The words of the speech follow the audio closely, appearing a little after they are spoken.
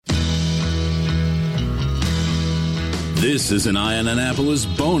This is an Eye on Annapolis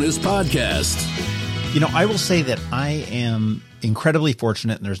bonus podcast. You know, I will say that I am incredibly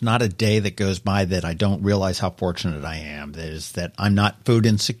fortunate, and there's not a day that goes by that I don't realize how fortunate I am. That is that I'm not food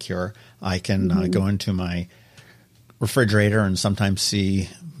insecure. I can go into my refrigerator and sometimes see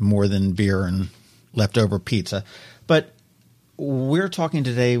more than beer and leftover pizza. But we're talking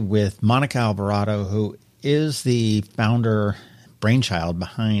today with Monica Alvarado, who is the founder, brainchild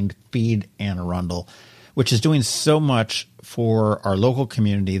behind Feed Anne Arundel, which is doing so much for our local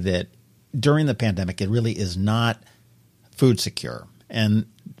community that during the pandemic, it really is not food secure. And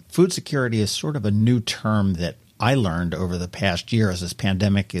food security is sort of a new term that I learned over the past year as this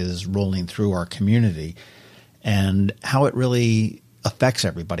pandemic is rolling through our community and how it really affects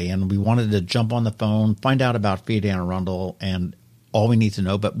everybody. And we wanted to jump on the phone, find out about Feed Anne Arundel and all we need to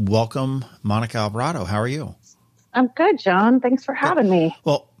know. But welcome, Monica Alvarado. How are you? I'm good, John. Thanks for having me.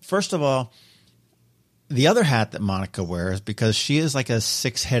 Well, first of all, the other hat that Monica wears, because she is like a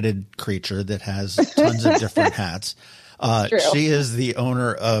six-headed creature that has tons of different hats. She is the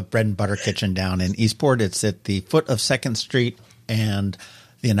owner of Bread and Butter Kitchen down in Eastport. It's at the foot of 2nd Street and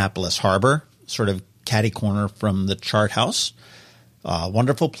the Annapolis Harbor, sort of catty corner from the Chart House.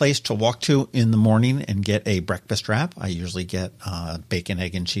 Wonderful place to walk to in the morning and get a breakfast wrap. I usually get bacon,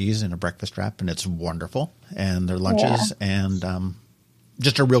 egg, and cheese in a breakfast wrap, and it's wonderful. And their lunches and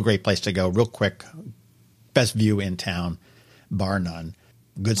just a real great place to go, real quick. Best view in town, bar none.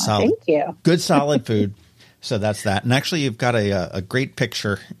 Good solid, thank you. Good solid food. So that's that. And actually, you've got a great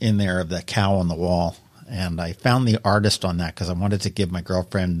picture in there of the cow on the wall. And I found the artist on that because I wanted to give my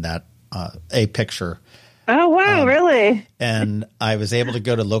girlfriend that a picture. Oh, wow, really? And I was able to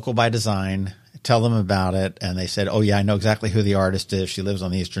go to Local by Design, tell them about it. And they said, oh, yeah, I know exactly who the artist is. She lives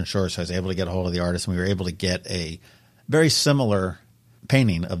on the Eastern Shore. So I was able to get a hold of the artist. And we were able to get a very similar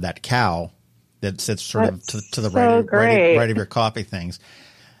painting of that cow that sits sort of to the right of your coffee things.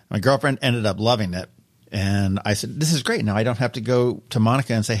 My girlfriend ended up loving it. And I said, this is great. Now I don't have to go to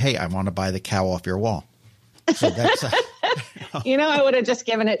Monica and say, hey, I want to buy the cow off your wall. So that's I would have just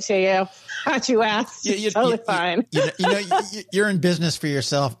given it to you. How'd you ask? Totally fine. You're in business for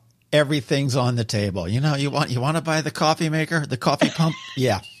yourself. Everything's on the table. You want to buy the coffee maker, the coffee pump?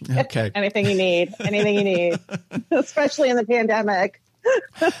 Yeah. Okay. Anything you need, especially in the pandemic.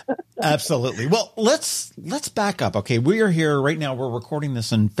 Absolutely. Well, let's back up. Okay. We are here right now. We're recording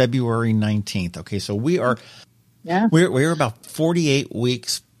this on February 19th. Okay. So we're about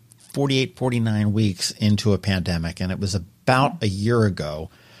 49 weeks into a pandemic. And it was about a year ago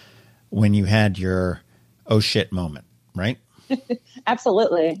when you had your oh shit moment, right?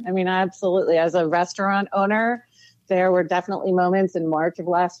 Absolutely. I mean, absolutely. As a restaurant owner, there were definitely moments in March of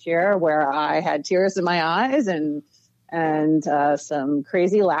last year where I had tears in my eyes and some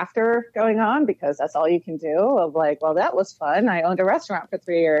crazy laughter going on because that's all you can do of like, well, that was fun. I owned a restaurant for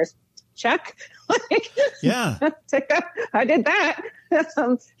 3 years. Check. Yeah. I did that.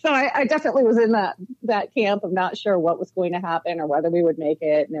 So I definitely was in that camp of not sure what was going to happen or whether we would make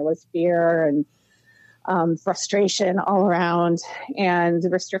it. And there was fear and frustration all around, and the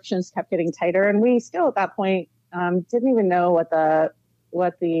restrictions kept getting tighter. And we still at that point didn't even know what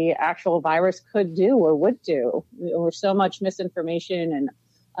the actual virus could do or would do. There was so much misinformation and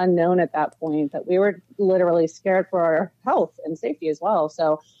unknown at that point that we were literally scared for our health and safety as well.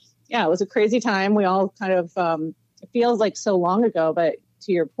 So yeah, it was a crazy time. We all kind of, it feels like so long ago, but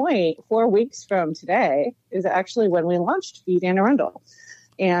to your point, 4 weeks from today is actually when we launched Feed Anne Arundel.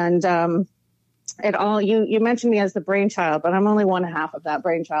 And you mentioned me as the brainchild, but I'm only one half of that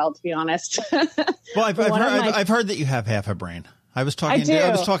brainchild, to be honest. Well, I've heard that you have half a brain. I was talking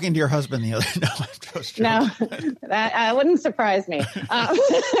to your husband the other. No, that wouldn't surprise me.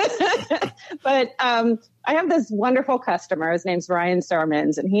 But I have this wonderful customer. His name's Ryan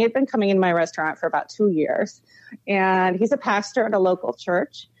Sermons, and he had been coming in my restaurant for about 2 years. And he's a pastor at a local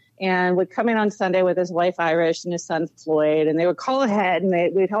church, and would come in on Sunday with his wife Irish and his son Floyd, and they would call ahead,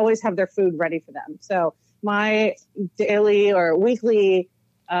 and we'd always have their food ready for them. So my daily or weekly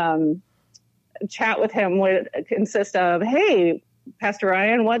chat with him would consist of, hey, Pastor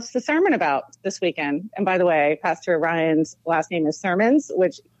Ryan, what's the sermon about this weekend? And by the way, Pastor Ryan's last name is Sermons,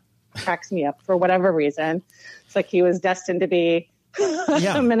 which cracks me up for whatever reason. It's like he was destined to be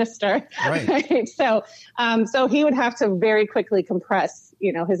a minister. Right. So he would have to very quickly compress,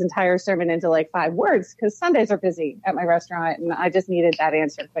 his entire sermon into like 5 words because Sundays are busy at my restaurant. And I just needed that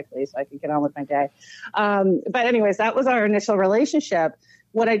answer quickly so I could get on with my day. But anyways, that was our initial relationship.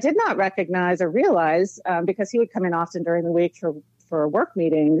 What I did not recognize or realize, because he would come in often during the week for work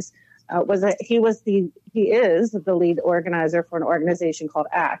meetings, was that he is the lead organizer for an organization called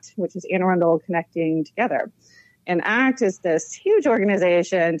ACT, which is Anne Arundel Connecting Together. And ACT is this huge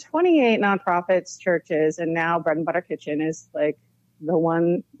organization, 28 nonprofits, churches, and now Bread and Butter Kitchen is like the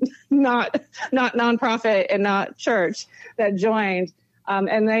one not nonprofit and not church that joined.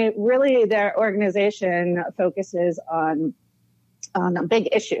 And their organization focuses on big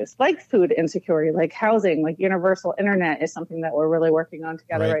issues like food insecurity, like housing, like universal internet is something that we're really working on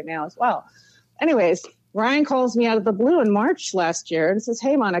together right now as well. Anyways, Ryan calls me out of the blue in March last year and says,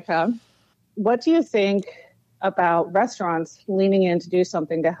 "Hey, Monica, what do you think about restaurants leaning in to do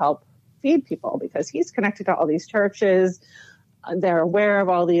something to help feed people?" Because he's connected to all these churches. They're aware of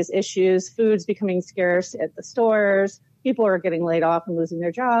all these issues. Food's becoming scarce at the stores. People are getting laid off and losing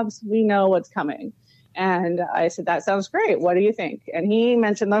their jobs. We know what's coming. And I said, "That sounds great. What do you think?" And he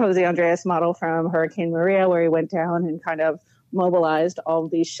mentioned the Jose Andres model from Hurricane Maria, where he went down and kind of mobilized all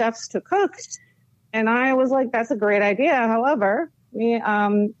of these chefs to cook. And I was like, "That's a great idea. However, we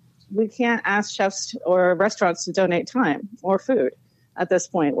can't ask chefs or restaurants to donate time or food at this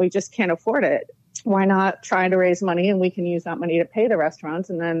point. We just can't afford it. Why not try to raise money and we can use that money to pay the restaurants,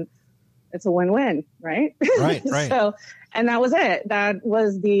 and then it's a win-win, right?" Right. So, and that was it. That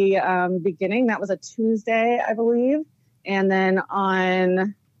was the beginning. That was a Tuesday, I believe. And then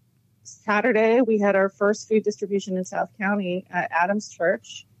on Saturday, we had our first food distribution in South County at Adams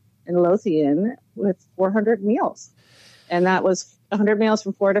Church in Lothian with 400 meals. And that was 100 meals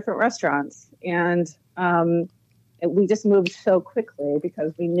from 4 different restaurants. And we just moved so quickly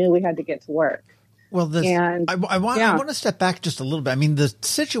because we knew we had to get to work. Well, I want to step back just a little bit. I mean, the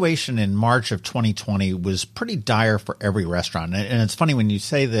situation in March of 2020 was pretty dire for every restaurant. And it's funny when you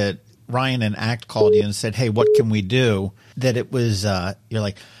say that Ryan and ACT called you and said, "Hey, what can we do?" That it was, you're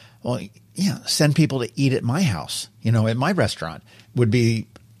like, well, yeah, send people to eat at my house, at my restaurant would be,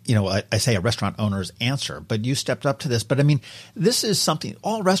 I say a restaurant owner's answer. But you stepped up to this. But I mean, this is something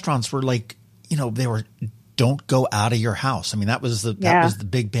all restaurants were like, they were, don't go out of your house. I mean, that was the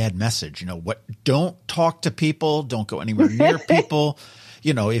big bad message. Don't talk to people. Don't go anywhere near people.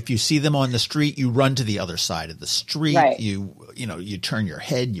 If you see them on the street, you run to the other side of the street. Right. You turn your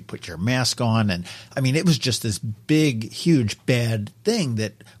head, you put your mask on. And I mean, it was just this big, huge, bad thing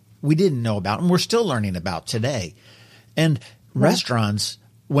that we didn't know about and we're still learning about today. And restaurants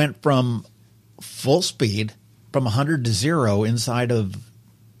went from full speed from 100 to 0 inside of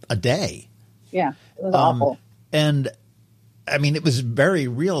a day. Yeah. It was awful. And I mean, it was very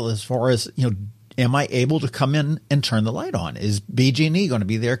real as far as, am I able to come in and turn the light on? Is BG&E going to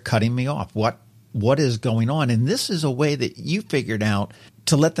be there cutting me off? What is going on? And this is a way that you figured out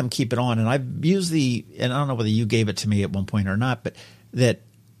to let them keep it on. And I've used and I don't know whether you gave it to me at one point or not, but that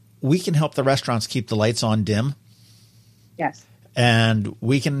we can help the restaurants keep the lights on dim. Yes. And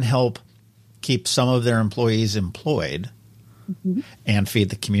we can help keep some of their employees employed and feed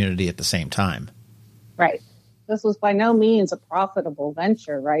the community at the same time. Right. This was by no means a profitable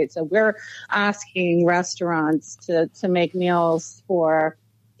venture, right? So we're asking restaurants to make meals for,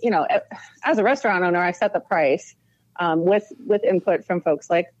 as a restaurant owner, I set the price with input from folks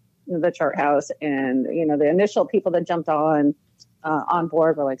like the Chart House and, the initial people that jumped on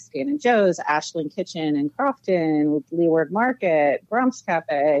board were like Scan and Joe's, Ashland Kitchen in Crofton, Leeward Market, Grump's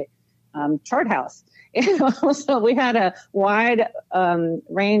Cafe, Chart House. So we had a wide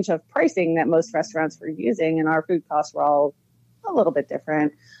range of pricing that most restaurants were using, and our food costs were all a little bit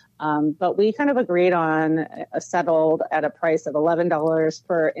different. But we kind of agreed on settled at a price of $11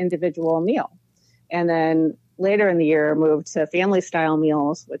 per individual meal. And then later in the year moved to family style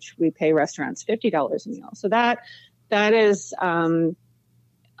meals, which we pay restaurants $50 a meal. So that is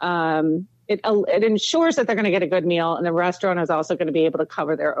it ensures that they're going to get a good meal, and the restaurant is also going to be able to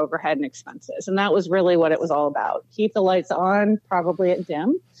cover their overhead and expenses. And that was really what it was all about. Keep the lights on, probably at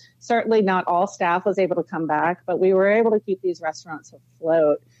dim. Certainly not all staff was able to come back, but we were able to keep these restaurants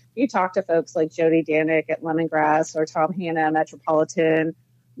afloat. You talk to folks like Jody Danik at Lemongrass or Tom Hanna at Metropolitan,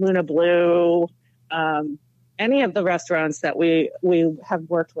 Luna Blue, any of the restaurants that we have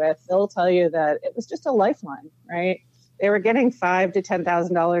worked with, they'll tell you that it was just a lifeline, right? They were getting $5,000 to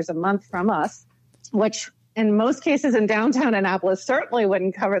 $10,000 a month from us, which in most cases in downtown Annapolis certainly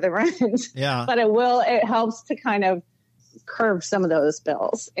wouldn't cover the rent. Yeah. But it helps to kind of curb some of those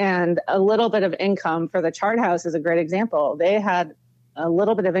bills. And a little bit of income for the Chart House is a great example. They had a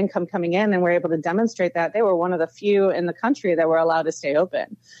little bit of income coming in and were able to demonstrate that. They were one of the few in the country that were allowed to stay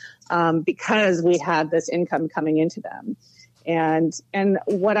open because we had this income coming into them. And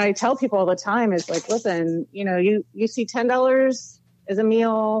what I tell people all the time is like, listen, you see $10 as a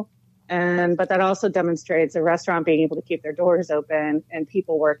meal, but that also demonstrates a restaurant being able to keep their doors open and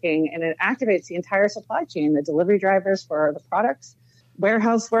people working, and it activates the entire supply chain, the delivery drivers for the products,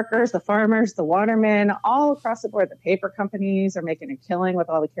 warehouse workers, the farmers, the watermen, all across the board. The paper companies are making a killing with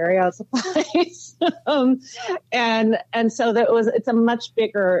all the carryout supplies. And so it's a much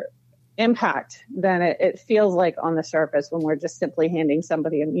bigger impact than it feels like on the surface when we're just simply handing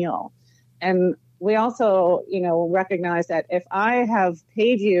somebody a meal. And we also, recognize that if I have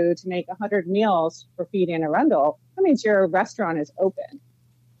paid you to make 100 meals for Feed Anne Arundel, that means your restaurant is open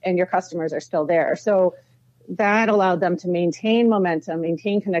and your customers are still there. So that allowed them to maintain momentum,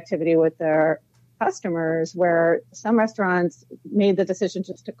 maintain connectivity with their customers, where some restaurants made the decision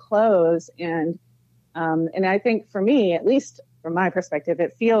just to close. And I think for me, at least from my perspective,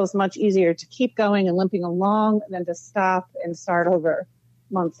 it feels much easier to keep going and limping along than to stop and start over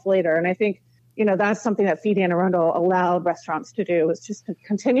months later. And I think, that's something that Feed Anne Arundel allowed restaurants to do, is just to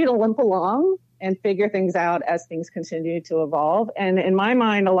continue to limp along and figure things out as things continue to evolve. And in my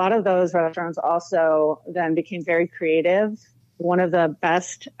mind, a lot of those restaurants also then became very creative. One of the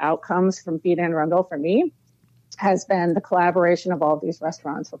best outcomes from Feed Anne Arundel for me has been the collaboration of all of these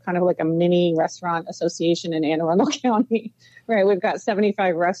restaurants. We're kind of like a mini restaurant association in Anne Arundel County, right? We've got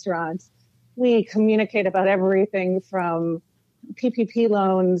 75 restaurants. We communicate about everything from PPP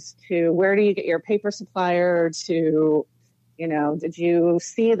loans to where do you get your paper supplier to, did you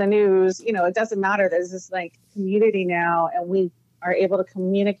see the news? It doesn't matter. There's this like community now, and we are able to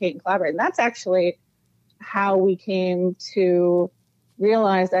communicate and collaborate. And that's actually how we came to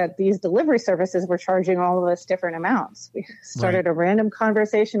realize that these delivery services were charging all of us different amounts. We started a random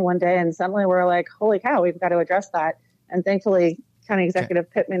conversation one day, and suddenly we're like, holy cow, we've got to address that. And thankfully, County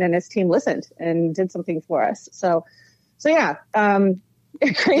Executive Pittman and his team listened and did something for us. So yeah,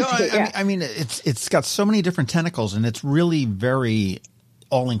 crazy. I mean, it's got so many different tentacles, and it's really very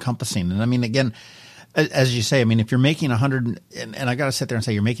all-encompassing. And I mean, again, as you say, I mean, if you're making 100, and I got to sit there and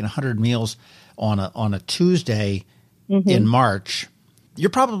say you're making 100 meals on a Tuesday in March, you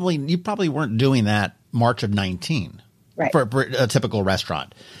probably weren't doing that March of 19 for a typical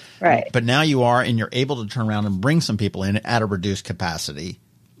restaurant. Right. But now you are, and you're able to turn around and bring some people in at a reduced capacity.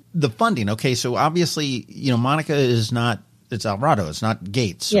 The funding. Okay. So obviously, Monica is not, it's Alvarado. It's not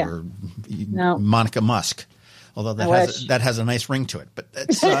Gates or Monica Musk, although that has a nice ring to it, but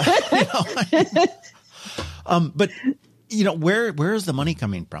it's, but where is the money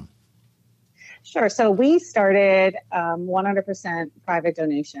coming from? Sure. So we started 100% private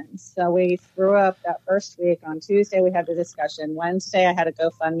donations. So we threw up that first week. On Tuesday, we had the discussion. Wednesday, I had a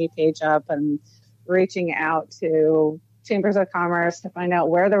GoFundMe page up and reaching out to chambers of commerce to find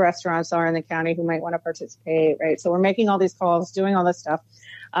out where the restaurants are in the county who might want to participate, right? So we're making all these calls, doing all this stuff.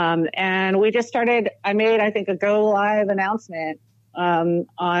 And we just started, I think, a go live announcement on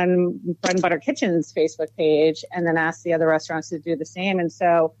Bread and Butter Kitchen's Facebook page, and then asked the other restaurants to do the same. And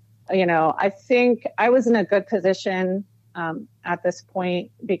so, I think I was in a good position at this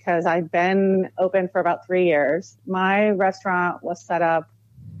point because I've been open for about 3 years. My restaurant was set up,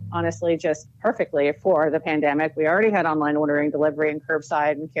 honestly, just perfectly for the pandemic. We already had online ordering, delivery, and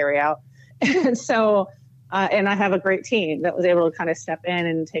curbside and carry out. And so, and I have a great team that was able to kind of step in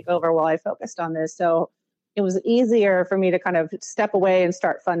and take over while I focused on this. So it was easier for me to kind of step away and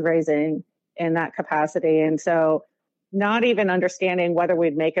start fundraising in that capacity. And so not even understanding whether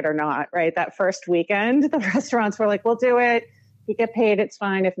we'd make it or not, right? That first weekend, the restaurants were like, we'll do it. If you get paid, it's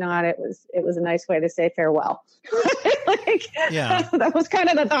fine. If not, it was a nice way to say farewell. That was kind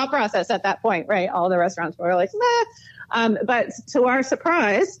of the thought process at that point, right? All the restaurants were like, nah. But to our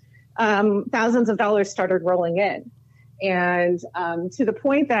surprise, thousands of dollars started rolling in. And to the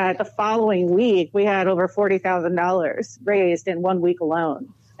point that the following week, we had over $40,000 raised in 1 week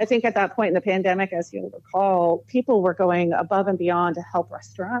alone. I think at that point in the pandemic, as you'll recall, people were going above and beyond to help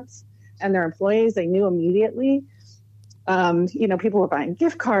restaurants and their employees. They knew immediately. People were buying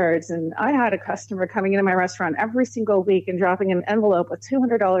gift cards, and I had a customer coming into my restaurant every single week and dropping an envelope with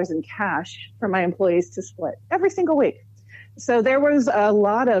 $200 in cash for my employees to split every single week. So there was a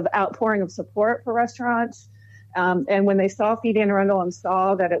lot of outpouring of support for restaurants. And when they saw Feed Anne Arundel and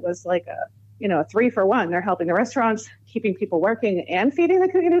saw that it was like a 3-for-1, they're helping the restaurants, keeping people working, and feeding the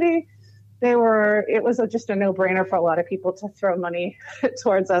community. It was just a no-brainer for a lot of people to throw money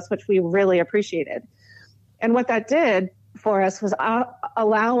towards us, which we really appreciated. And what that did for us was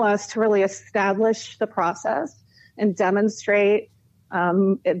allow us to really establish the process and demonstrate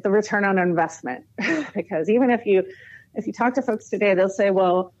the return on investment. Because even if you talk to folks today, they'll say,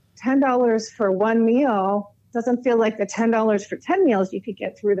 well, $10 for one meal doesn't feel like the $10 for 10 meals you could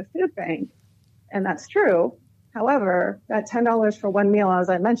get through the food bank. And that's true. However, that $10 for one meal, as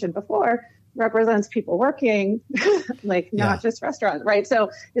I mentioned before, represents people working, not just restaurants, right?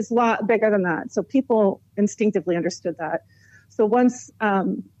 So it's a lot bigger than that. So people instinctively understood that. So So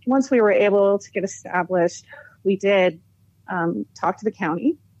once we were able to get established, we did talk to the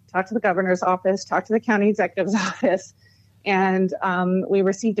county, talk to the governor's office, talk to the county executive's office, and we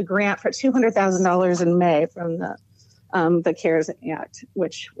received a grant for $200,000 in May from the CARES Act,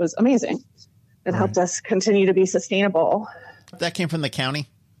 which was amazing. It helped us continue to be sustainable. That came from the county?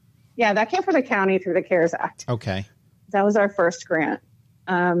 Yeah, that came from the county through the CARES Act. Okay. That was our first grant.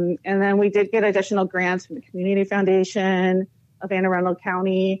 And then we did get additional grants from the Community Foundation of Anne Arundel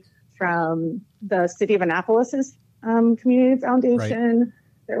County, from the City of Annapolis's Community Foundation. Right.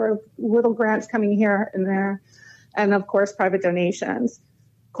 There were little grants coming here and there. And of course, private donations.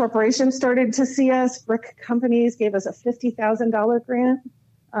 Corporations started to see us. Brick companies gave us a $50,000 grant,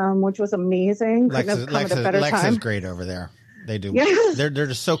 which was amazing. Lex is great over there. They do. Yeah. They're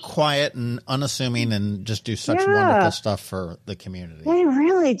just so quiet and unassuming, and just do such wonderful stuff for the community. They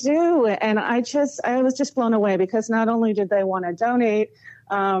really do. And I was just blown away, because not only did they want to donate,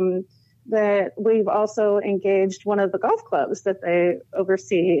 that we've also engaged one of the golf clubs that they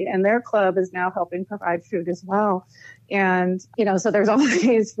oversee, and their club is now helping provide food as well. And, so there's all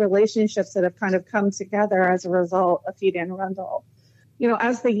these relationships that have kind of come together as a result of Feed Anne Arundel.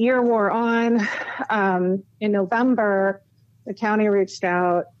 As the year wore on, in November, the county reached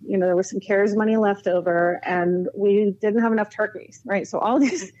out, there was some CARES money left over, and we didn't have enough turkeys, right? So all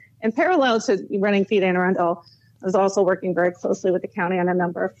these, in parallel to running Feed Anne Arundel, I was also working very closely with the county on a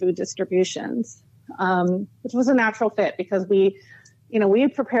number of food distributions, which was a natural fit, because we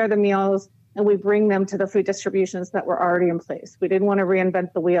prepare the meals and we bring them to the food distributions that were already in place. We didn't want to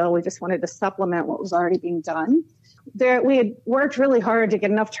reinvent the wheel. We just wanted to supplement what was already being done. We had worked really hard to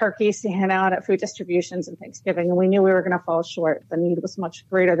get enough turkeys to hand out at food distributions and Thanksgiving, and we knew we were going to fall short. The need was much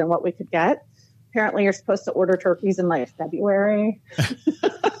greater than what we could get. Apparently, you're supposed to order turkeys in February,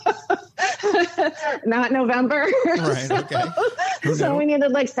 not November. Right. Okay. So we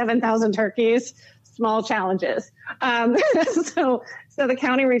needed 7,000 turkeys. Small challenges. So the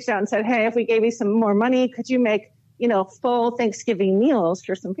county reached out and said, "Hey, if we gave you some more money, could you make full Thanksgiving meals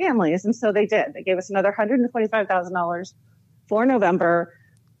for some families?" And so they did. They gave us another $125,000 for November,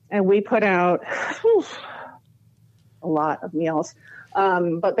 and we put out a lot of meals.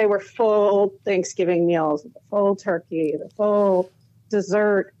 But they were full Thanksgiving meals, the full turkey, the full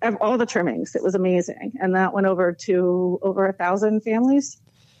dessert, all the trimmings. It was amazing. And that went over to over 1,000 families.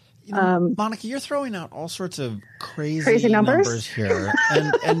 Monica, you're throwing out all sorts of crazy numbers here.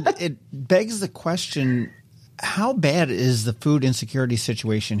 and it begs the question, how bad is the food insecurity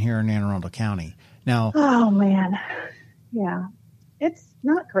situation here in Anne Arundel County? Now, oh man. Yeah, it's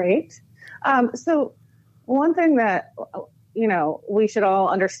not great. So one thing that, we should all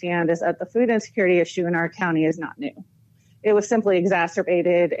understand is that the food insecurity issue in our county is not new. It was simply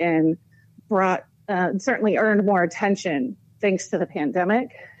exacerbated and certainly earned more attention thanks to the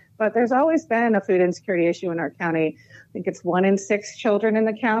pandemic. But there's always been a food insecurity issue in our county. I think it's 1 in 6 children in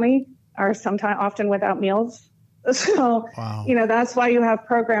the county are often without meals. So, wow. That's why you have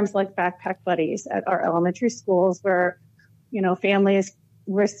programs like Backpack Buddies at our elementary schools, where, families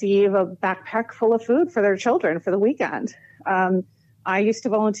receive a backpack full of food for their children for the weekend. I used to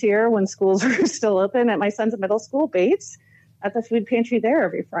volunteer when schools were still open at my son's middle school, Bates, at the food pantry there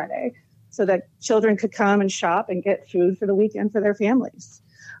every Friday, so that children could come and shop and get food for the weekend for their families.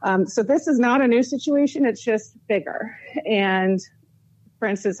 So this is not a new situation. It's just bigger. And for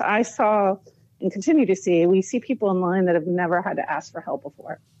instance, I saw and continue to see, we see people in line that have never had to ask for help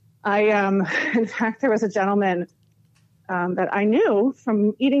before. In fact, there was a gentleman that I knew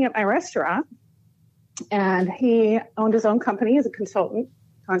from eating at my restaurant, and he owned his own company as a consultant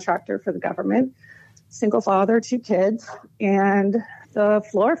contractor for the government, single father, 2 kids, and the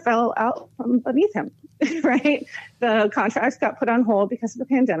floor fell out from beneath him, right? The contracts got put on hold because of the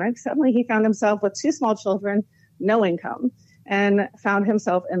pandemic. Suddenly he found himself with 2 small children, no income, and found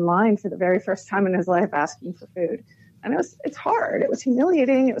himself in line for the very first time in his life asking for food. And it's hard. It was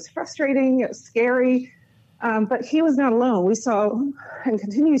humiliating. It was frustrating. It was scary. But he was not alone. We saw and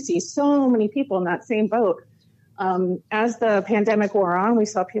continue to see so many people in that same boat. As the pandemic wore on, we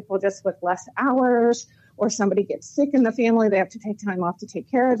saw people just with less hours, or somebody gets sick in the family. They have to take time off to take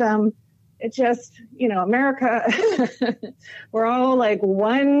care of them. It just, America, we're all like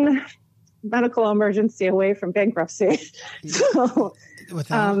one medical emergency away from bankruptcy. So,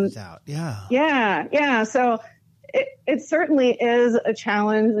 without a doubt. Yeah. Yeah. So it certainly is a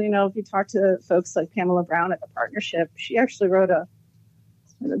challenge. If you talk to folks like Pamela Brown at the partnership, she actually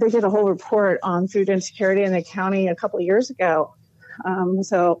they did a whole report on food insecurity in the county a couple of years ago.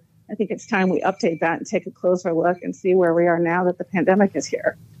 So I think it's time we update that and take a closer look and see where we are now that the pandemic is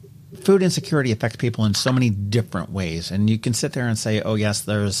here. food insecurity affects people in so many different ways. And you can sit there and say, oh, yes,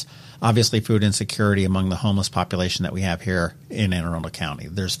 there's obviously food insecurity among the homeless population that we have here in Anne Arundel County.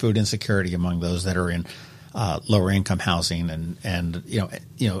 There's food insecurity among those that are in lower income housing and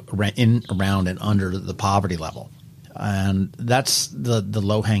around and under the poverty level. And that's the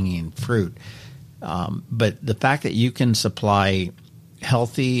low hanging fruit. But the fact that you can supply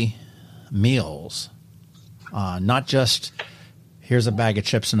healthy meals, not just here's a bag of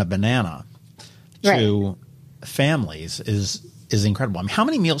chips and a banana, to families is incredible. I mean, how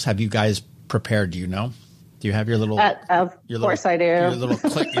many meals have you guys prepared? Do you know? Do you have your little? Of course, I do. Your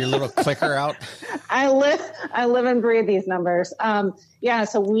little clicker out. I live and breathe these numbers. So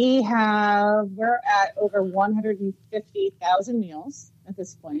we're at over 150,000 meals at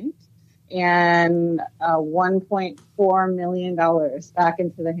this point, and $1.4 million back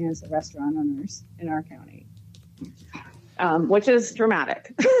into the hands of restaurant owners in our county, which is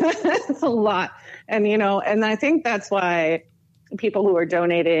dramatic. It's a lot, and I think that's why people who are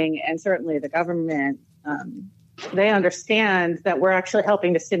donating, and certainly the government, they understand that we're actually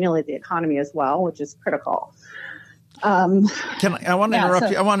helping to stimulate the economy as well, which is critical. I want to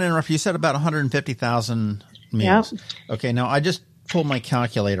interrupt you. I want to interrupt you. You said about 150,000 meals. Yep. Okay. Now I just pulled my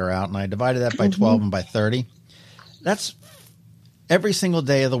calculator out and I divided that by 12 and by 30. That's every single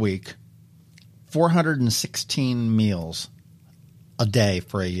day of the week, 416 meals a day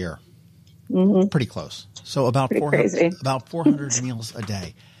for a year. Mm-hmm. Pretty close. So about 400 meals a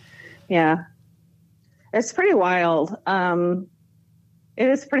day. Yeah. It's pretty wild. It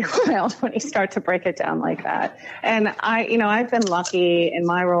is pretty wild when you start to break it down like that. And I've been lucky in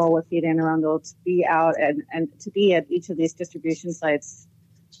my role with Feed Anne Arundel to be out and to be at each of these distribution sites,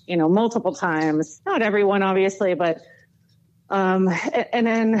 multiple times. Not everyone, obviously, but and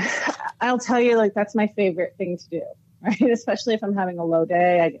then I'll tell you, that's my favorite thing to do, right? Especially if I'm having a low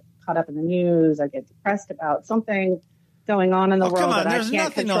day, I get caught up in the news, I get depressed about something going on in the world. Come on, that I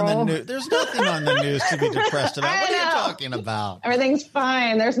can't control. There's nothing on the news to be depressed about. What are you talking about? Everything's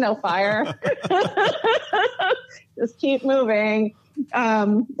fine. There's no fire. Just keep moving.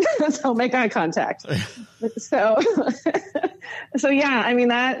 So make eye contact. So yeah, I mean,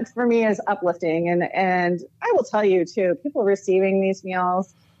 that for me is uplifting. And I will tell you too, people receiving these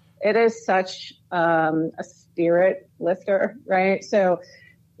meals, it is such a spirit lifter, right? So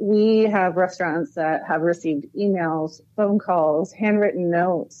we have restaurants that have received emails, phone calls, handwritten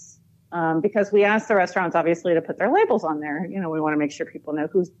notes, because we ask the restaurants, obviously, to put their labels on there. We want to make sure people know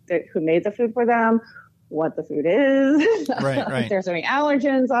who made the food for them, what the food is, right. if there's any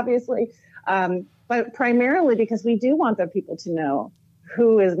allergens, obviously. But primarily because we do want the people to know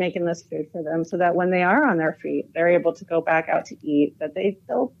who is making this food for them so that when they are on their feet, they're able to go back out to eat, that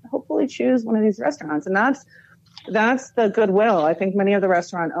they'll hopefully choose one of these restaurants. And that's the goodwill. I think many of the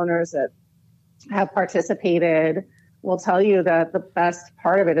restaurant owners that have participated will tell you that the best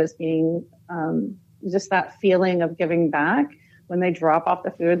part of it is being just that feeling of giving back. When they drop off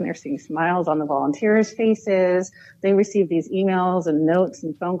the food and they're seeing smiles on the volunteers' faces, they receive these emails and notes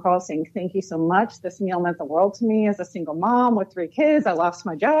and phone calls saying, thank you so much. This meal meant the world to me as a single mom with 3 kids. I lost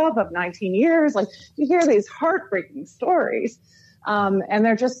my job of 19 years. You hear these heartbreaking stories. And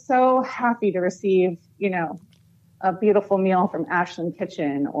they're just so happy to receive, a beautiful meal from Ashland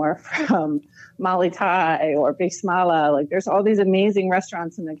Kitchen or from Mali Thai or Bismillah. There's all these amazing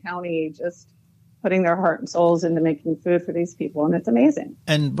restaurants in the county just putting their heart and souls into making food for these people. And it's amazing.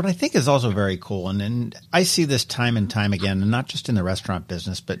 And what I think is also very cool, and I see this time and time again, and not just in the restaurant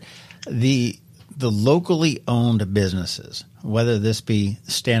business, but the locally owned businesses, whether this be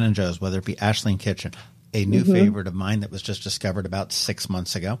Stan and Joe's, whether it be Ashland Kitchen, a new favorite of mine that was just discovered about 6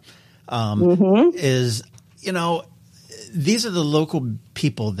 months ago, is, these are the local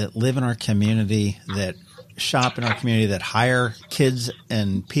people that live in our community, that shop in our community, that hire kids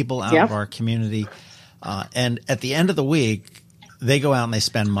and people out of our community. And at the end of the week, they go out and they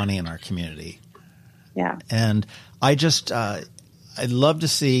spend money in our community. Yeah. And I just, I love to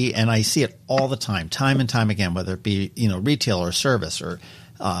see, and I see it all the time and time again, whether it be, retail or service or,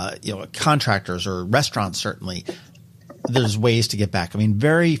 contractors or restaurants, certainly. There's ways to get back. I mean,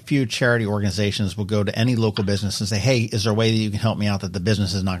 very few charity organizations will go to any local business and say, hey, is there a way that you can help me out, that the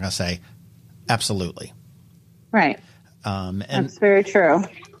business is not going to say, absolutely. Right. And that's very true.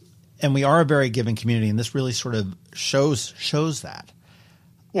 And we are a very giving community, and this really sort of shows that.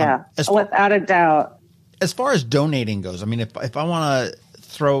 Yeah, without a doubt. As far as donating goes, I mean, if I want to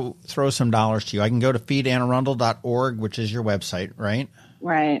throw some dollars to you, I can go to feedannearundel.org, which is your website, right?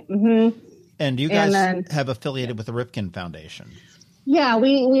 Right. Mm-hmm. And you guys have affiliated with the Ripken Foundation. Yeah,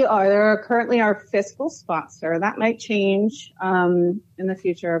 we are. They're currently our fiscal sponsor. That might change in the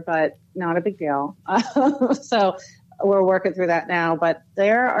future, but not a big deal. So we're working through that now, but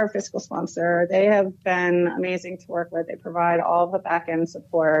they're our fiscal sponsor. They have been amazing to work with. They provide all the back end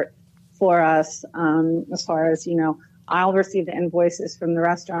support for us as far as, I'll receive the invoices from the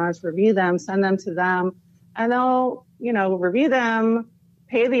restaurants, review them, send them to them, and they'll, review them,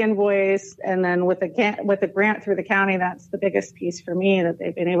 pay the invoice, and then with the grant through the county, that's the biggest piece for me, that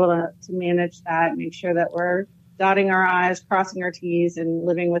they've been able to manage that, make sure that we're dotting our I's, crossing our T's, and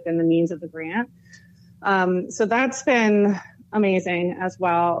living within the means of the grant. So that's been amazing as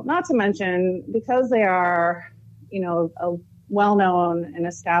well. Not to mention, because they are, a well-known and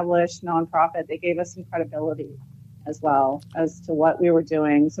established nonprofit, they gave us some credibility as well as to what we were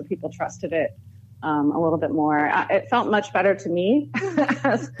doing, so people trusted it a little bit more. It felt much better to me.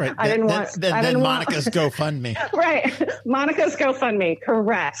 Right. Then Monica's GoFundMe. Right. Monica's GoFundMe.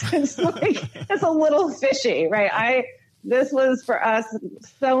 Correct. It's it's a little fishy, right? This was for us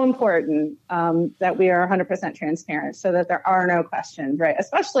so important that we are 100% transparent, so that there are no questions, right?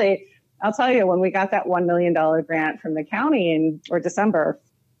 Especially, I'll tell you, when we got that $1 million grant from the county in December,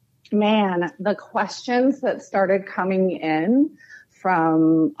 man, the questions that started coming in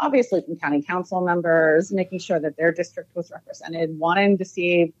from county council members, making sure that their district was represented, wanting to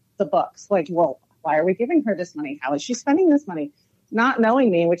see the books. Like, well, why are we giving her this money? How is she spending this money? Not knowing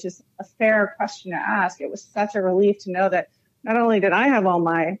me, which is a fair question to ask. It was such a relief to know that not only did I have all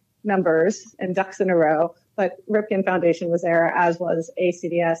my numbers and ducks in a row, but Ripken Foundation was there, as was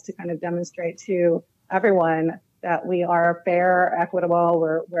ACDS, to kind of demonstrate to everyone that we are fair,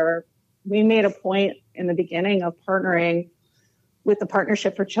 equitable. We made a point in the beginning of partnering with the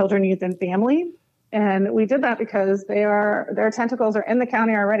Partnership for Children, Youth, and Family. And we did that because their tentacles are in the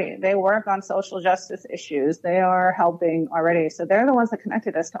county already. They work on social justice issues. They are helping already. So they're the ones that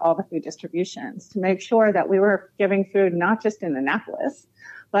connected us to all the food distributions to make sure that we were giving food not just in Annapolis,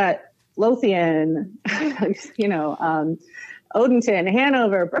 but Lothian, Odenton,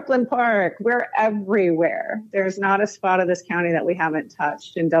 Hanover, Brooklyn Park. We're everywhere. There's not a spot of this county that we haven't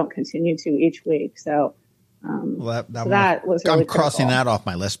touched and don't continue to each week. So that was really I'm crossing that off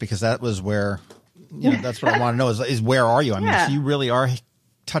my list, because that was where, that's what I want to know is where are you? I mean, so you really are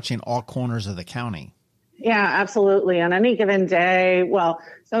touching all corners of the county. Yeah, absolutely. On any given day. Well,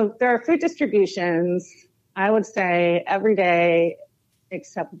 so there are food distributions, I would say, every day,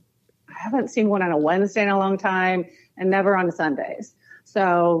 except I haven't seen one on a Wednesday in a long time, and never on Sundays.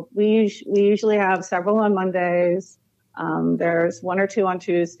 So we usually have several on Mondays. There's one or two on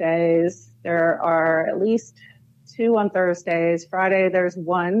Tuesdays. There are at least two on Thursdays. Friday, there's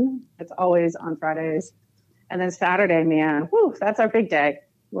one. It's always on Fridays. And then Saturday, man, that's our big day.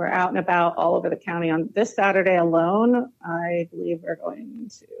 We're out and about all over the county. On this Saturday alone, I believe we're going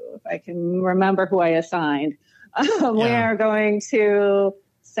to, if I can remember who I assigned, we are going to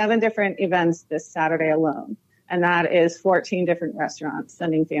 7 different events this Saturday alone. And that is 14 different restaurants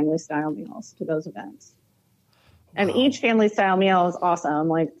sending family style meals to those events. And each family style meal is awesome.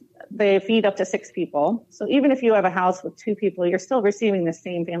 Like, they feed up to 6 people. So even if you have a house with 2 people, you're still receiving the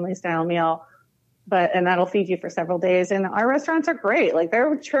same family style meal, and that'll feed you for several days. And our restaurants are great. Like, they're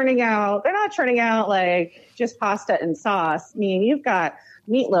not churning out like just pasta and sauce. I mean, you've got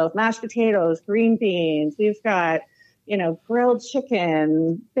meatloaf, mashed potatoes, green beans. We've got, grilled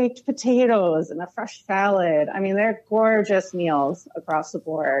chicken, baked potatoes, and a fresh salad. I mean, they're gorgeous meals across the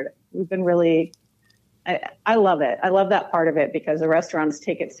board. We've been really, I love it. I love that part of it, because the restaurants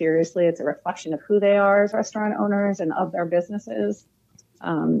take it seriously. It's a reflection of who they are as restaurant owners and of their businesses.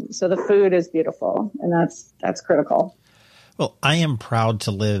 So the food is beautiful, and that's critical. Well, I am proud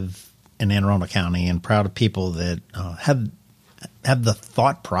to live in Anne Arundel County, and proud of people that have the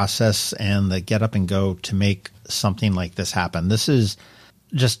thought process and the get up and go to make something like this happen. This is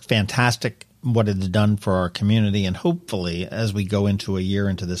just fantastic what it's done for our community, and hopefully, as we go into a year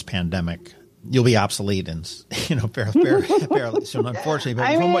into this pandemic, you'll be obsolete and fairly soon. Unfortunately,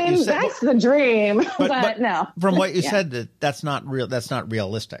 but from what you said, that's the dream. But no, from what you said, that's not real. That's not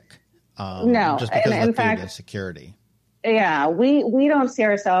realistic. No, just because in of the fact, food security. Yeah, we don't see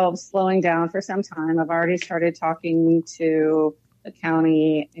ourselves slowing down for some time. I've already started talking to the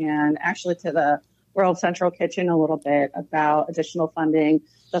county and actually to the World Central Kitchen a little bit about additional funding.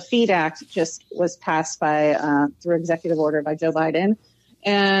 The FEED Act just was passed through executive order by Joe Biden.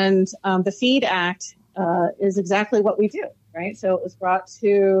 And the FEED Act is exactly what we do, right? So it was brought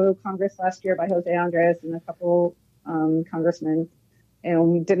to Congress last year by Jose Andres and a couple congressmen,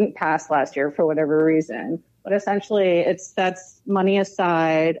 and didn't pass last year for whatever reason. But essentially, it sets money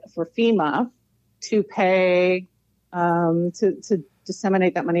aside for FEMA to pay to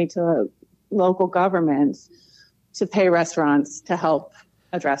disseminate that money to local governments to pay restaurants to help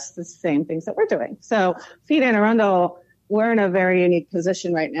address the same things that we're doing. So Feed Anne Arundel, we're in a very unique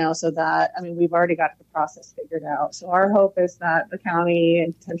position right now so that, we've already got the process figured out. So our hope is that the county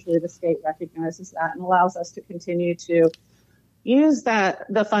and potentially the state recognizes that and allows us to continue to use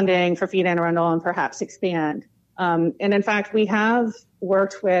the funding for Feed Anne Arundel and perhaps expand. And in fact, we have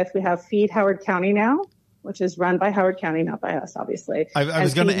Feed Howard County now, which is run by Howard County, not by us, obviously. I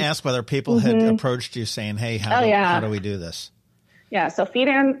was going to ask whether people had approached you saying, hey, how do we do this? Yeah, so Feed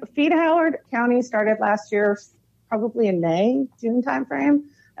Howard County started last year, probably in May, June timeframe.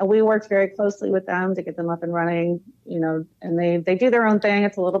 And we worked very closely with them to get them up and running, and they do their own thing.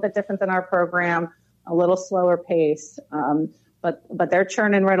 It's a little bit different than our program, a little slower pace. But they're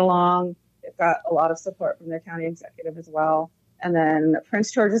churning right along. They've got a lot of support from their county executive as well. And then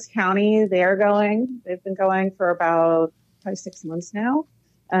Prince George's County, they've been going for about probably 6 months now.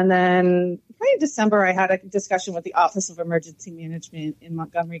 And then in December, I had a discussion with the Office of Emergency Management in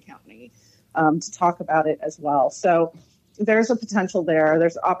Montgomery County to talk about it as well. So there's a potential there.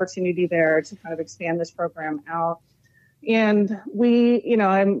 There's opportunity there to kind of expand this program out. And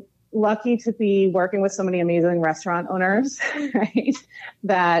I'm lucky to be working with so many amazing restaurant owners, right?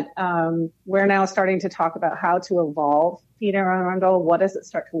 That we're now starting to talk about how to evolve Feed Anne Arundel. What does it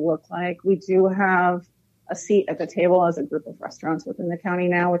start to look like? We do have a seat at the table as a group of restaurants within the county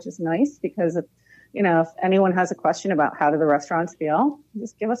now, which is nice because if anyone has a question about how do the restaurants feel,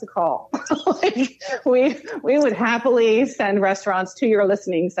 just give us a call. we would happily send restaurants to your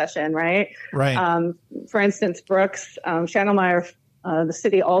listening session, right? Right. For instance, Brooks Schandelmeyer, the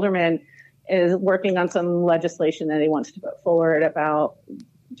city alderman, is working on some legislation that he wants to put forward about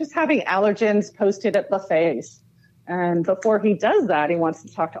just having allergens posted at buffets. And before he does that, he wants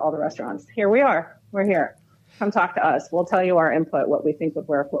to talk to all the restaurants. Here we are. We're here. Come talk to us. We'll tell you our input, what we think would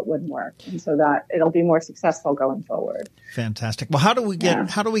work, what wouldn't work, and so that it'll be more successful going forward. Fantastic. Well, how do we get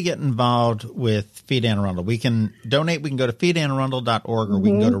involved with Feed Anne Arundel? We can donate. We can go to feedannearundel.org or we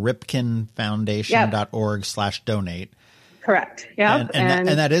can go to ripkenfoundation.org/donate. Correct. Yeah. And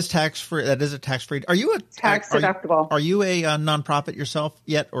that is tax free. That is a tax free. Are you tax deductible? Are you a nonprofit yourself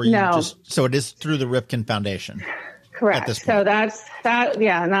yet, or no? So it is through the Ripken Foundation. Correct. So that's that.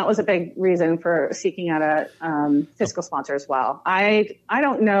 Yeah, and that was a big reason for seeking out a fiscal sponsor as well. I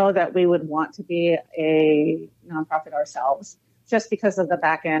don't know that we would want to be a nonprofit ourselves, just because of the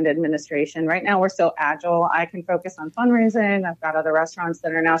back end administration. Right now, we're so agile. I can focus on fundraising. I've got other restaurants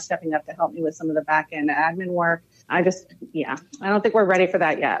that are now stepping up to help me with some of the back end admin work. I don't think we're ready for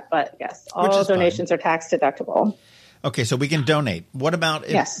that yet. But yes, all donations are tax deductible. Okay, so we can donate. What about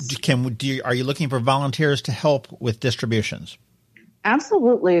yes. Are you looking for volunteers to help with distributions?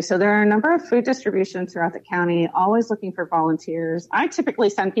 Absolutely. So there are a number of food distributions throughout the county, always looking for volunteers. I typically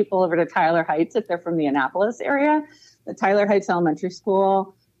send people over to Tyler Heights if they're from the Annapolis area. The Tyler Heights Elementary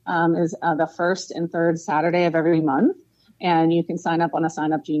School is the first and third Saturday of every month. And you can sign up on a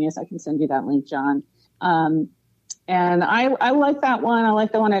Sign Up Genius. I can send you that link, John. And I like that one. I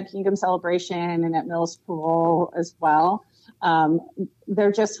like the one at Kingdom Celebration and at Mills Pool as well.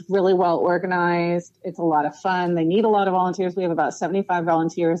 They're just really well organized. It's a lot of fun. They need a lot of volunteers. We have about 75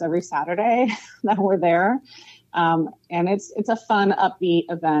 volunteers every Saturday that we're there. And it's a fun, upbeat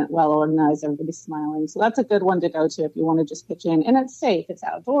event, well organized, everybody's smiling. So that's a good one to go to if you want to just pitch in. And it's safe. It's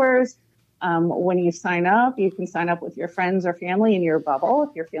outdoors. When you sign up, you can sign up with your friends or family in your bubble if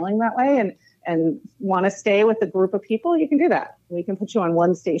you're feeling that way. And want to stay with a group of people, you can do that. We can put you on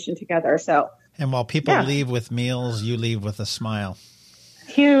one station together. And while people leave with meals, you leave with a smile.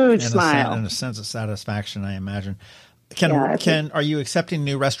 Huge smile. And a sense of satisfaction, I imagine. Are you accepting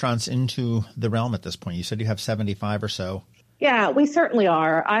new restaurants into the realm at this point? You said you have 75 or so. Yeah, we certainly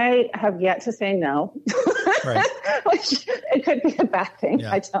are. I have yet to say no, right. Which it could be a bad thing.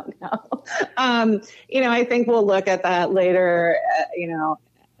 Yeah. I don't know. I think we'll look at that later,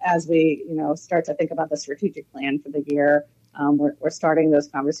 as we, start to think about the strategic plan for the year. We're starting those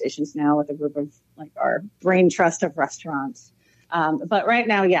conversations now with a group of our brain trust of restaurants. But right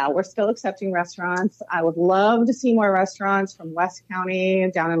now, we're still accepting restaurants. I would love to see more restaurants from West County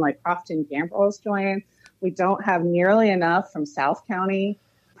down in Crofton, Gambrills join. We don't have nearly enough from South County.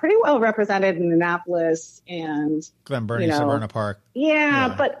 Pretty well represented in Annapolis and Glen Burnie, Severna Park.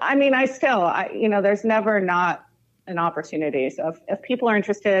 Yeah, but there's never not an opportunity. So if people are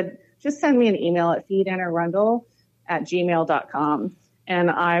interested, just send me an email at feedannearundel@gmail.com and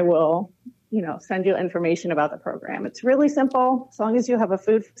I will, send you information about the program. It's really simple. As long as you have a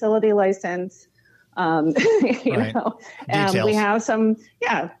food facility license, and we have some,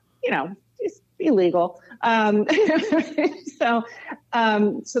 be legal. So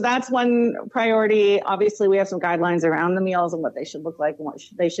that's one priority. Obviously, we have some guidelines around the meals and what they should look like and what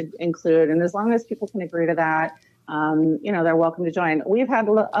they should include. And as long as people can agree to that, they're welcome to join. We've had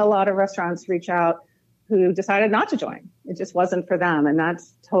a lot of restaurants reach out who decided not to join. It just wasn't for them, and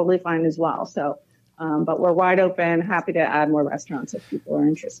that's totally fine as well. So, but we're wide open, happy to add more restaurants if people are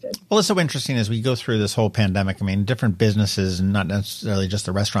interested. Well, it's so interesting as we go through this whole pandemic. I mean, different businesses, and not necessarily just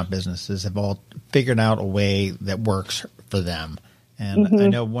the restaurant businesses, have all figured out a way that works for them. And I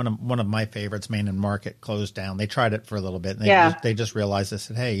know one of my favorites, Main and Market, closed down. They tried it for a little bit, and they just realized, they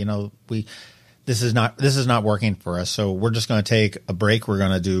said, hey, this is not working for us. So we're just going to take a break. We're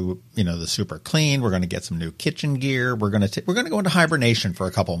going to do, the super clean. We're going to get some new kitchen gear. We're going to go into hibernation for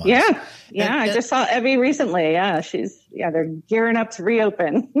a couple of months. Yeah. I just saw Evie recently. Yeah. They're gearing up to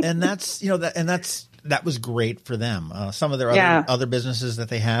reopen. And that's, that was great for them. Some of their other businesses that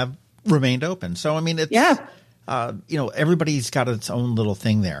they have remained open. So, I mean, it's, everybody's got its own little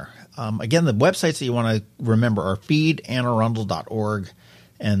thing there. Again, the websites that you want to remember are feedannerundle.org.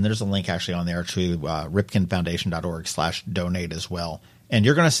 And there's a link actually on there to ripkenfoundation.org/donate as well. And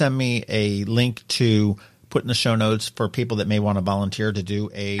you're going to send me a link to put in the show notes for people that may want to volunteer to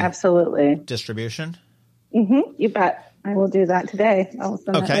do a distribution. You bet. I will do that today. I'll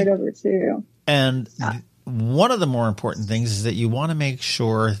send that right over to you. And one of the more important things is that you want to make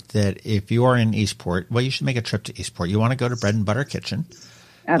sure that if you are in Eastport, you should make a trip to Eastport. You want to go to Bread and Butter Kitchen.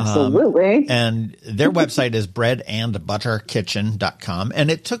 Absolutely. And their website is breadandbutterkitchen.com. And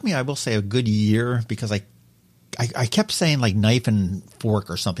it took me, I will say, a good year because I kept saying like knife and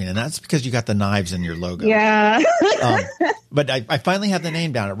fork or something. And that's because you got the knives in your logo. Yeah. But I finally have the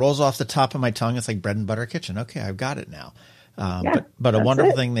name down. It rolls off the top of my tongue. It's like Bread and Butter Kitchen. Okay, I've got it now. But a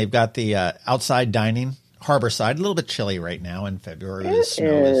wonderful thing. They've got the outside dining, harbor side, a little bit chilly right now in February. The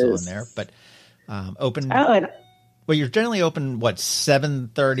snow is on there. But open. Well, you're generally open,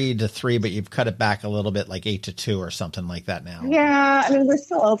 7:30 to 3, but you've cut it back a little bit, like 8 to 2 or something like that now. Yeah, I mean, we're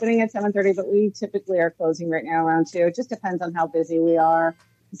still opening at 7:30, but we typically are closing right now around 2. It just depends on how busy we are.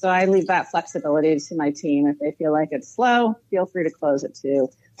 So I leave that flexibility to my team. If they feel like it's slow, feel free to close at 2.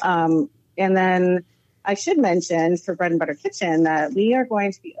 And then I should mention for Bread and Butter Kitchen that we are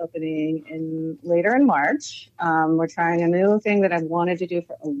going to be opening later in March. We're trying a new thing that I've wanted to do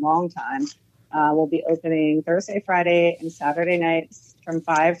for a long time. We'll be opening Thursday, Friday, and Saturday nights from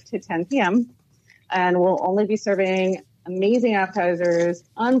 5 to 10 p.m. And we'll only be serving amazing appetizers,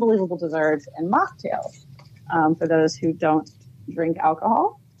 unbelievable desserts, and mocktails for those who don't drink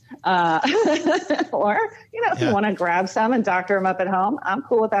alcohol. Or, if you want to grab some and doctor them up at home, I'm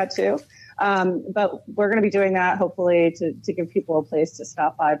cool with that too. But we're going to be doing that hopefully to give people a place to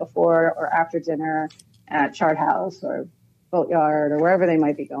stop by before or after dinner at Chart House or Boatyard or wherever they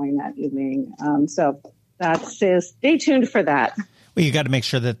might be going that evening. So stay tuned for that. Well, you got to make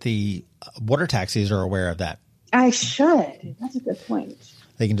sure that the water taxis are aware of that. I should. That's a good point.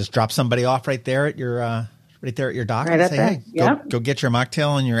 They can just drop somebody off right there at your dock and say, hey, go get your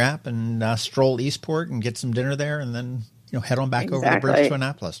mocktail on your app and stroll Eastport and get some dinner there and then head on back over the bridge to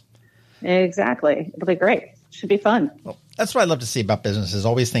Annapolis. Exactly. It'll be great. Should be fun. Well, that's what I love to see about businesses,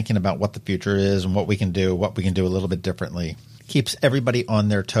 always thinking about what the future is and what we can do a little bit differently. Keeps everybody on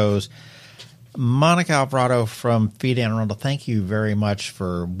their toes. Monica Alvarado from Feed Anne Arundel, thank you very much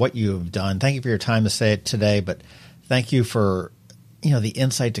for what you have done. Thank you for your time to say it today, but thank you for the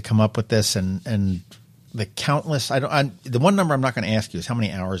insight to come up with this and the countless. The one number I'm not going to ask you is how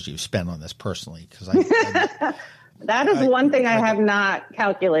many hours you spend on this personally, because that is one thing I have not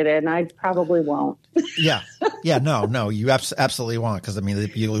calculated, and I probably won't. Yeah, no, you absolutely won't, because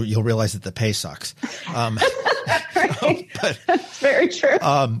you'll realize that the pay sucks. Right. But that's very true.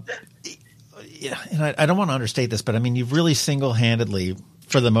 And I don't want to understate this, but you've really single-handedly,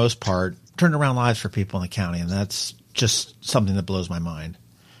 for the most part, turned around lives for people in the county, and that's just something that blows my mind.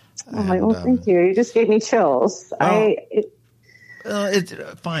 Thank you. You just gave me chills. It's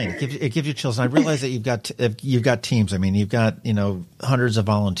fine. It gives you chills. And I realize that you've got teams. You've got hundreds of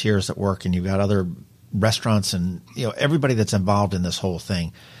volunteers that work, and you've got other restaurants, and everybody that's involved in this whole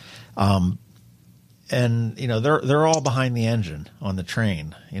thing. And they're all behind the engine on the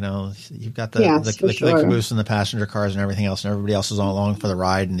train. You've got the caboose and the passenger cars and everything else, and everybody else is all along for the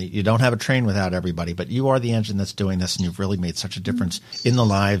ride. And you don't have a train without everybody, but you are the engine that's doing this, and you've really made such a difference in the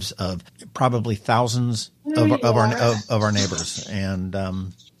lives of probably thousands of our neighbors. And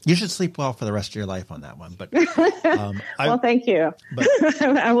you should sleep well for the rest of your life on that one. But well, thank you. But,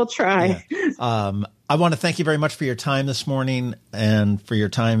 I will try. Yeah. I want to thank you very much for your time this morning and for your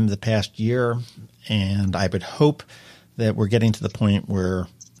time the past year. And I would hope that we're getting to the point where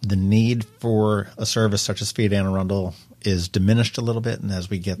the need for a service such as Feed Anne Arundel is diminished a little bit, and as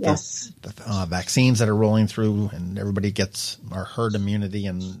we get the vaccines that are rolling through and everybody gets our herd immunity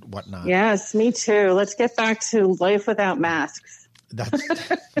and whatnot. Yes, me too. Let's get back to life without masks.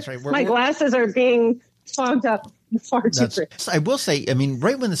 That's right. My glasses are being fogged up far too quickly. I will say, I mean,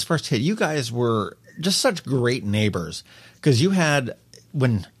 right when this first hit, you guys were just such great neighbors because you had,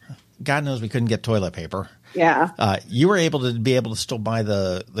 when God knows we couldn't get toilet paper. Yeah. You were able to still buy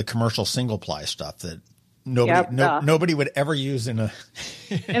the commercial single ply stuff that nobody would ever use in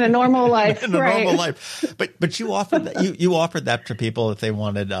a normal life. Normal life. But you offered that you offered that to people if they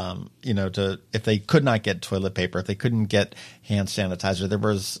wanted if they could not get toilet paper, if they couldn't get hand sanitizer, there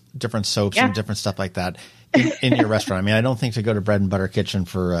was different soaps and different stuff like that in your restaurant. I mean, I don't think to go to Bread and Butter Kitchen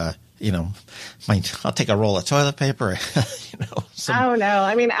for I'll take a roll of toilet paper. Oh no!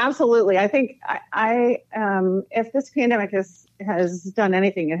 I mean, absolutely. I think I if this pandemic has done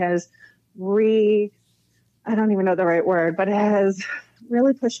anything, it has I don't even know the right word, but it has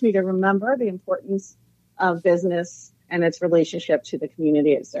really pushed me to remember the importance of business and its relationship to the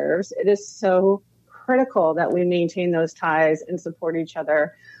community it serves. It is so critical that we maintain those ties and support each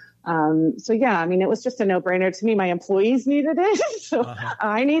other. So yeah, I mean, it was just a no-brainer to me. My employees needed it. So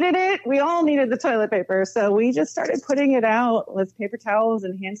I needed it. We all needed the toilet paper. So we just started putting it out with paper towels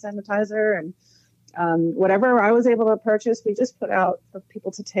and hand sanitizer and whatever I was able to purchase, we just put out for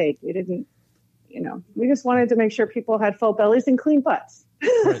people to take. We didn't, we just wanted to make sure people had full bellies and clean butts.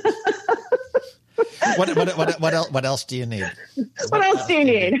 Right. What else do you need? What else do you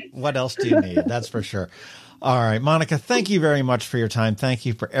need? What else do you need? That's for sure. All right, Monica, thank you very much for your time. Thank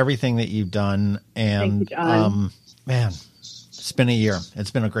you for everything that you've done. And, thank you, John. Man, it's been a year.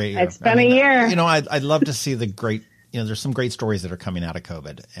 It's been a great year. It's been a year. I'd love to see the great, there's some great stories that are coming out of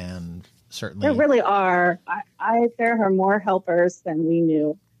COVID. And certainly. There really are. There are more helpers than we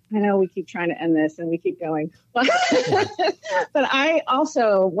knew. I know we keep trying to end this and we keep going. But I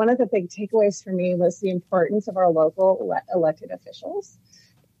also, one of the big takeaways for me was the importance of our local elected officials.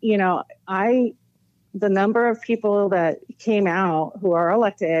 The number of people that came out who are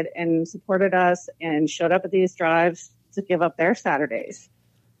elected and supported us and showed up at these drives to give up their Saturdays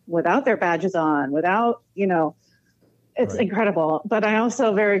without their badges on, without, it's incredible. But I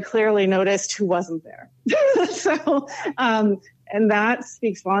also very clearly noticed who wasn't there. And that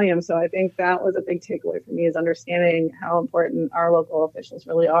speaks volumes. So I think that was a big takeaway for me, is understanding how important our local officials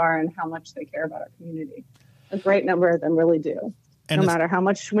really are and how much they care about our community. A great number of them really do. And no matter how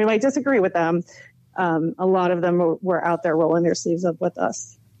much we might disagree with them, a lot of them were out there rolling their sleeves up with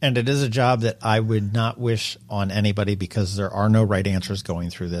us. And it is a job that I would not wish on anybody, because there are no right answers going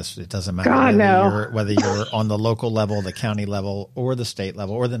through this. It doesn't matter whether you're on the local level, the county level, or the state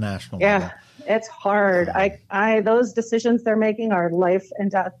level, or the national level. Yeah, it's hard. Those decisions they're making are life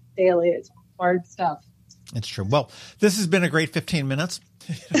and death daily. It's hard stuff. It's true. Well, this has been a great 15 minutes.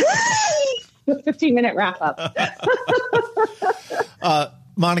 15-minute wrap up.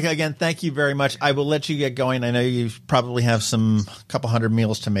 Monica, again, thank you very much. I will let you get going. I know you probably have a couple hundred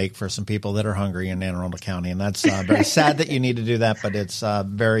meals to make for some people that are hungry in Anne Arundel County, and that's very sad that you need to do that, but it's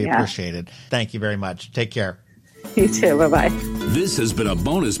very appreciated. Thank you very much. Take care. You too. Bye-bye. This has been a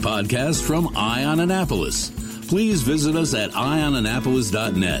bonus podcast from Eye on Annapolis. Please visit us at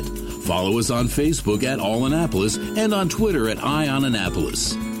eyeonannapolis.net. Follow us on Facebook at All Annapolis and on Twitter at Eye on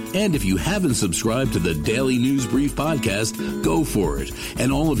Annapolis. And if you haven't subscribed to the Daily News Brief podcast, go for it. And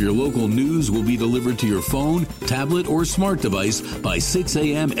all of your local news will be delivered to your phone, tablet, or smart device by 6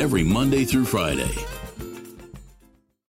 a.m. every Monday through Friday.